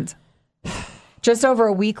 50 cents. Just over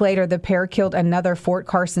a week later, the pair killed another Fort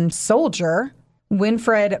Carson soldier,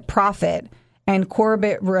 Winfred Profit, and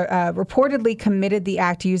Corbett reportedly committed the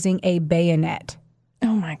act using a bayonet.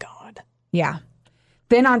 Oh, my God. Yeah.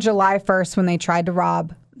 Then on July 1st, when they tried to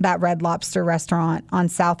rob that Red Lobster restaurant on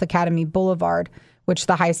South Academy Boulevard, which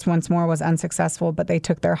the heist once more was unsuccessful, but they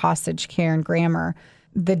took their hostage, Karen Grammer.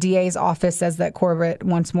 The DA's office says that Corbett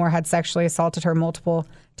once more had sexually assaulted her multiple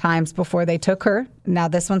times before they took her. Now,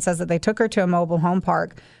 this one says that they took her to a mobile home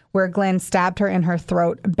park where Glenn stabbed her in her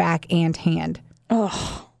throat, back, and hand.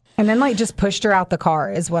 Oh. And then, like, just pushed her out the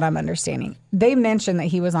car is what I'm understanding. They mentioned that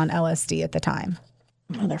he was on LSD at the time.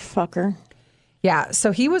 Motherfucker. Yeah,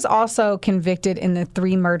 so he was also convicted in the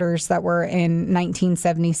 3 murders that were in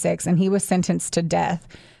 1976, and he was sentenced to death.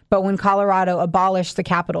 But when Colorado abolished the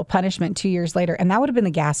capital punishment 2 years later, and that would have been the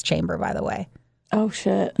gas chamber, by the way. Oh,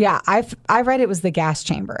 shit. Yeah, I read it was the gas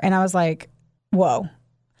chamber, and I was like, whoa.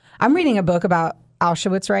 I'm reading a book about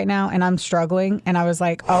Auschwitz right now, and I'm struggling, and I was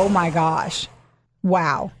like, oh my gosh,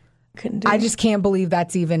 wow. I just can't believe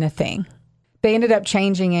that's even a thing. They ended up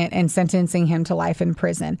changing it and sentencing him to life in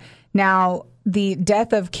prison. Now, the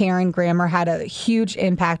death of Karen Grammer had a huge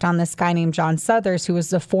impact on this guy named John Suthers, who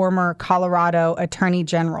was the former Colorado Attorney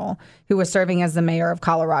General who was serving as the mayor of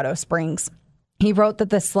Colorado Springs. He wrote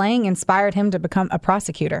that the slaying inspired him to become a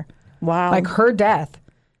prosecutor. Wow. Like her death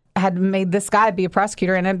had made this guy be a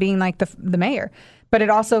prosecutor and being like the mayor. But it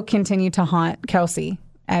also continued to haunt Kelsey,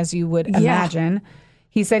 as you would imagine.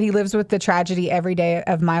 He said he lives with the tragedy every day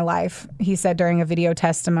of my life. He said during a video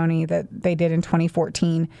testimony that they did in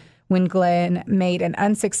 2014 when Glenn made an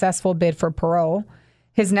unsuccessful bid for parole.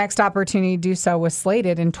 His next opportunity to do so was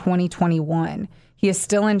slated in 2021. He is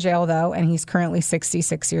still in jail, though, and he's currently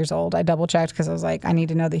 66 years old. I double-checked because I was like, I need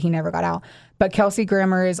to know that he never got out. But Kelsey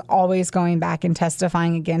Grammer is always going back and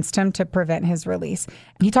testifying against him to prevent his release.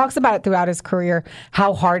 He talks about it throughout his career,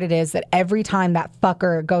 how hard it is that every time that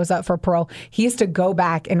fucker goes up for parole, he has to go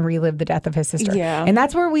back and relive the death of his sister. Yeah. And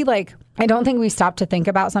that's where we, like, I don't think we stop to think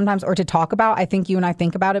about sometimes or to talk about. I think you and I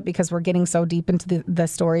think about it because we're getting so deep into the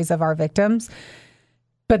stories of our victims.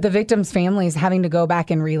 But the victims' families having to go back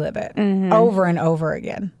and relive it over and over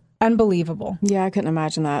again. Unbelievable. Yeah, I couldn't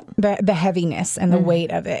imagine that. The heaviness and the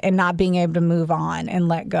weight of it and not being able to move on and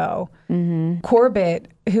let go. Corbett,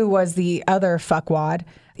 who was the other fuckwad,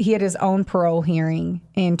 he had his own parole hearing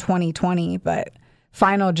in 2020, but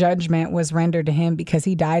final judgment was rendered to him because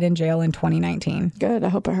he died in jail in 2019. Good. I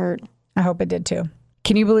hope it hurt. I hope it did too.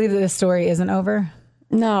 Can you believe that this story isn't over?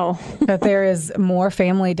 No. That there is more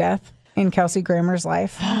family death in Kelsey Grammer's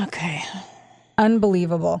life. Okay.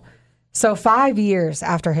 Unbelievable. So 5 years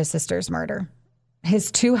after his sister's murder,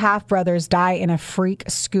 his two half-brothers die in a freak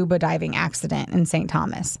scuba diving accident in St.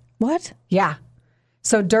 Thomas. What? Yeah.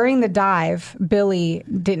 So during the dive, Billy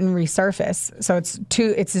didn't resurface. So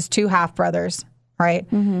it's his two half-brothers, right?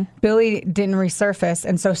 Billy didn't resurface.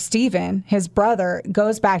 And so Steven, his brother,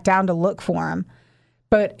 goes back down to look for him.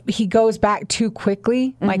 But he goes back too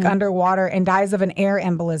quickly, like underwater, and dies of an air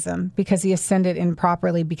embolism because he ascended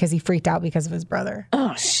improperly because he freaked out because of his brother.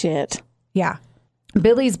 Oh, shit. Yeah.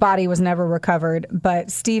 Billy's body was never recovered,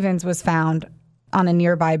 but Steven's was found on a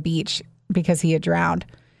nearby beach because he had drowned.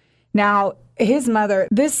 Now, his mother,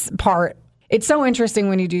 this part, it's so interesting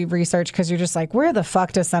when you do research because you're just like, where the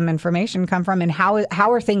fuck does some information come from and how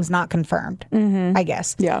are things not confirmed, I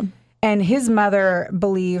guess. Yeah. And his mother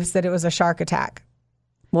believes that it was a shark attack.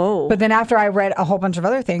 Whoa. But then after I read a whole bunch of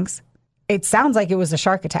other things, it sounds like it was a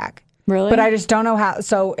shark attack. Really? But I just don't know how.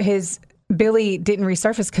 So Billy didn't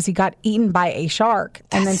resurface because he got eaten by a shark.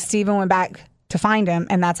 And then Steven went back to find him,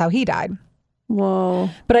 and that's how he died. Whoa.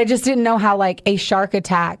 But I just didn't know how, like, a shark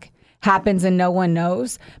attack happens and no one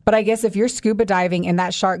knows. But I guess if you're scuba diving and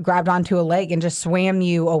that shark grabbed onto a leg and just swam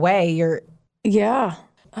you away, you're... Yeah.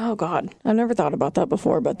 Oh, God. I've never thought about that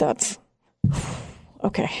before, but that's...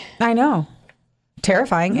 Okay. I know.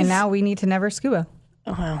 Terrifying, and now we need to never scuba.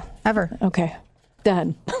 Oh, wow. Ever. Okay.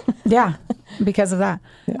 Done. Yeah, because of that.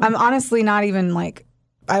 Yeah. I'm honestly not even like,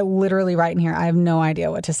 I literally write in here, I have no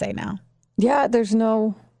idea what to say now. Yeah, there's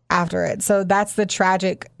no... After it. So that's the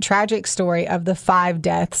tragic story of the 5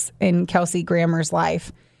 deaths in Kelsey Grammer's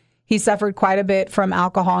life. He suffered quite a bit from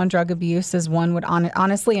alcohol and drug abuse, as one would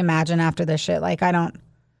honestly imagine after this shit. Like, I don't...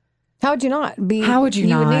 How would you not be... How would you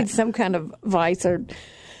not? You would need some kind of vice or...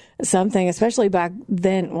 something, especially back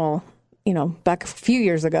then, well, you know, back a few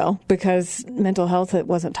years ago, because mental health, it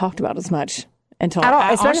wasn't talked about as much until... At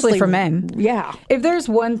all, especially honestly, for men. Yeah. If there's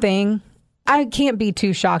one thing, I can't be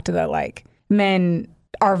too shocked that, like, men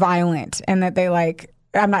are violent and that they, like...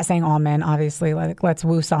 I'm not saying all men, obviously, like, let's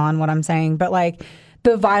woos on what I'm saying, but, like,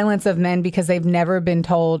 the violence of men because they've never been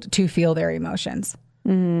told to feel their emotions.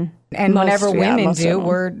 And whenever women do,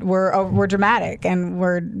 we're dramatic and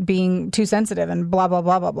we're being too sensitive and blah, blah,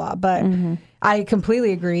 blah, blah, blah. But I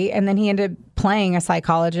completely agree. And then he ended up playing a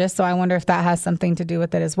psychologist. So I wonder if that has something to do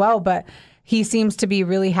with it as well. But he seems to be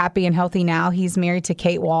really happy and healthy now. He's married to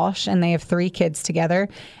Kate Walsh and they have 3 kids together.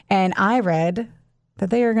 And I read that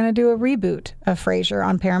they are going to do a reboot of Frasier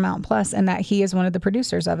on Paramount Plus and that he is one of the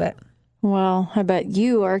producers of it. Well, I bet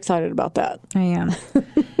you are excited about that. I am.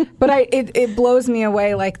 But it blows me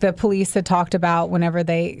away, like the police had talked about whenever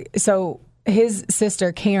so his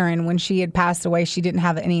sister, Karen, when she had passed away, she didn't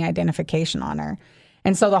have any identification on her.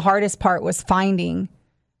 And so the hardest part was finding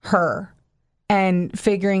her and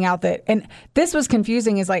figuring out that, and this was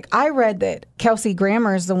confusing, is like, I read that Kelsey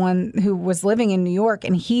Grammer is the one who was living in New York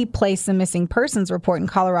and he placed the missing persons report in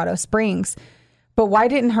Colorado Springs. But why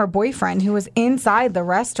didn't her boyfriend, who was inside the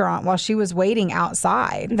restaurant while she was waiting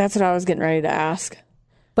outside? That's what I was getting ready to ask.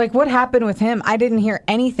 Like, what happened with him? I didn't hear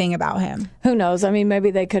anything about him. Who knows? I mean,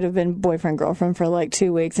 maybe they could have been boyfriend, girlfriend for like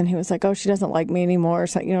 2 weeks, and he was like, oh, she doesn't like me anymore.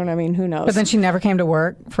 So, you know what I mean? Who knows? But then she never came to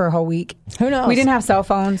work for a whole week. Who knows? We didn't have cell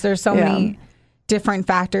phones. There's so many different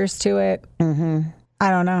factors to it. Mm-hmm. I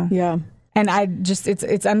don't know. Yeah. And I just,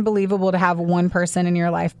 it's unbelievable to have one person in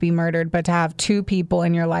your life be murdered, but to have two people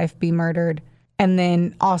in your life be murdered. And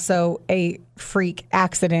then also a freak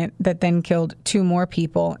accident that then killed two more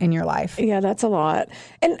people in your life. Yeah, that's a lot.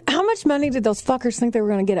 And how much money did those fuckers think they were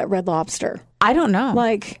going to get at Red Lobster? I don't know.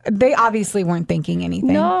 Like, they obviously weren't thinking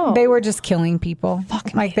anything. No. They were just killing people.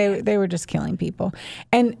 Fucking like they were just killing people.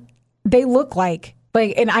 And they look like,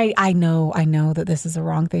 and I know that this is a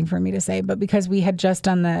wrong thing for me to say, but because we had just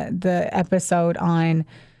done the episode on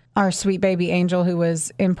our sweet baby angel who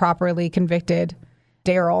was improperly convicted,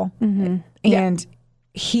 Daryl. Mm-hmm. And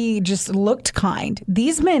he just looked kind.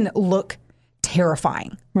 These men look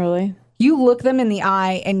terrifying. Really? You look them in the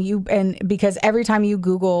eye and because every time you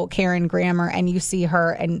Google Karen Grammer and you see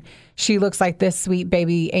her and she looks like this sweet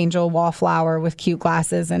baby angel wallflower with cute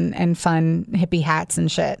glasses and fun hippie hats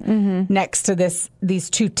and shit next to these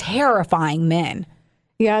two terrifying men.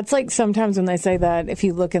 Yeah, it's like sometimes when they say that if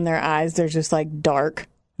you look in their eyes, they're just like dark.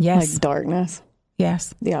 Yes. Like darkness.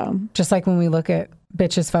 Yes. Yeah. Just like when we look at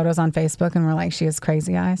bitches' photos on Facebook and we're like, she has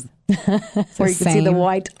crazy eyes. Where you can see the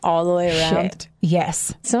white all the way around. Shit.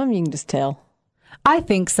 Yes. Some of them you can just tell. I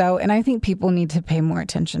think so. And I think people need to pay more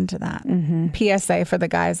attention to that. Mm-hmm. PSA for the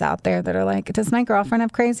guys out there that are like, does my girlfriend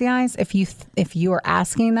have crazy eyes? If you are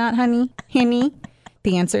asking that, honey,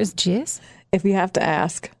 the answer is jizz. If you have to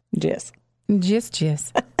ask, jizz.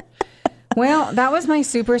 Jizz. Well, that was my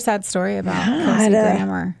super sad story about Kelsey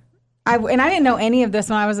Grammer. I didn't know any of this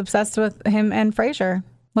when I was obsessed with him and Frasier.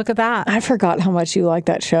 Look at that. I forgot how much you like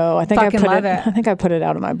that show. I think I put it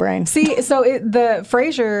out of my brain. See, so the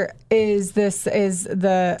Frasier is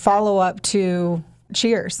the follow up to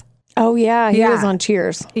Cheers. Oh yeah, he was on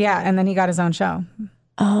Cheers. Yeah, and then he got his own show.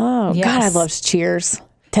 Oh yes. God, I love Cheers.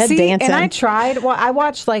 Ted Danson. And I tried. Well, I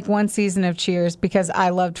watched like one season of Cheers because I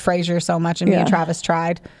loved Frasier so much, and me and Travis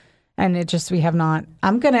tried. And it just, we have not.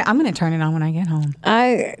 I'm gonna turn it on when I get home.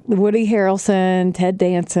 Woody Harrelson, Ted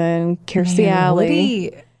Danson, Kirstie Alley.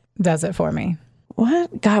 Woody does it for me.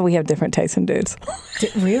 What? God, we have different tastes in dudes.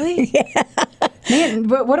 Really? Yeah. Man,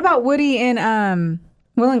 but what about Woody in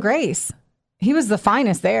Will and Grace? He was the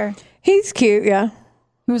finest there. He's cute, yeah.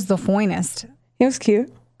 He was the finest. He was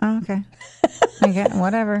cute. Oh, okay. Okay,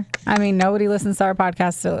 whatever. I mean, nobody listens to our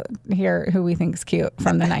podcast to hear who we think is cute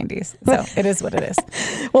from the 90s. So it is what it is.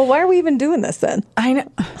 Well, why are we even doing this then? I know.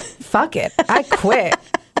 Fuck it. I quit.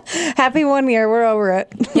 Happy 1 year. We're over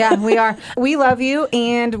it. Yeah, we are. We love you.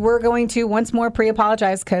 And we're going to once more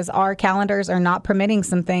pre-apologize because our calendars are not permitting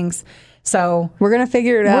some things. So we're going to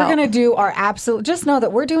figure it out. We're going to do our absolute, just know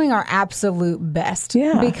that we're doing our absolute best.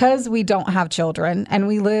 Yeah. Because we don't have children and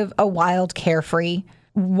we live a wild, carefree,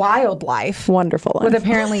 wild life. Wonderful life. With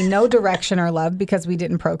apparently no direction or love because we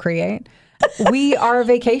didn't procreate. We are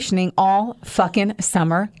vacationing all fucking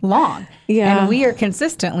summer long. Yeah. And we are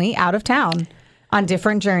consistently out of town on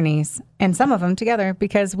different journeys, and some of them together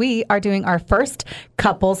because we are doing our first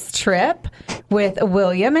couples trip with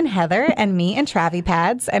William and Heather and me and Travie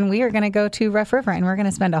Pads, and we are going to go to Rough River, and we're going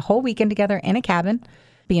to spend a whole weekend together in a cabin,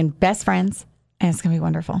 being best friends, and it's going to be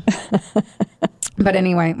wonderful. But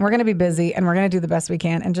anyway, we're going to be busy, and we're going to do the best we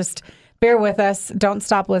can, and just bear with us. Don't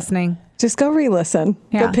stop listening. Just go re-listen.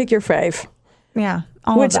 Yeah. Go pick your fave. Yeah.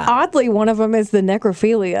 Which, oddly, one of them is the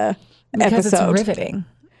necrophilia because episode. It's riveting.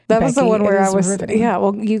 That was the one where I was riveting. Yeah,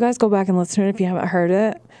 well, you guys go back and listen to it if you haven't heard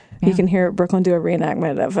it. Yeah. You can hear Brooklyn do a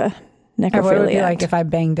reenactment of a necrophilia. What would it be like if I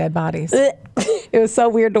banged dead bodies? It was so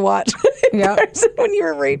weird to watch when you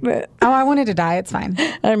were reading it. Oh, I wanted to die. It's fine.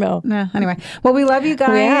 I know. No, anyway. Well, we love you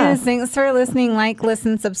guys. Yeah. Thanks for listening. Like,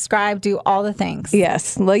 listen, subscribe, do all the things.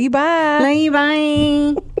 Yes. Love you. Bye. Love you.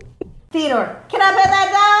 Bye. Theodore, can I pet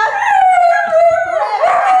that dog?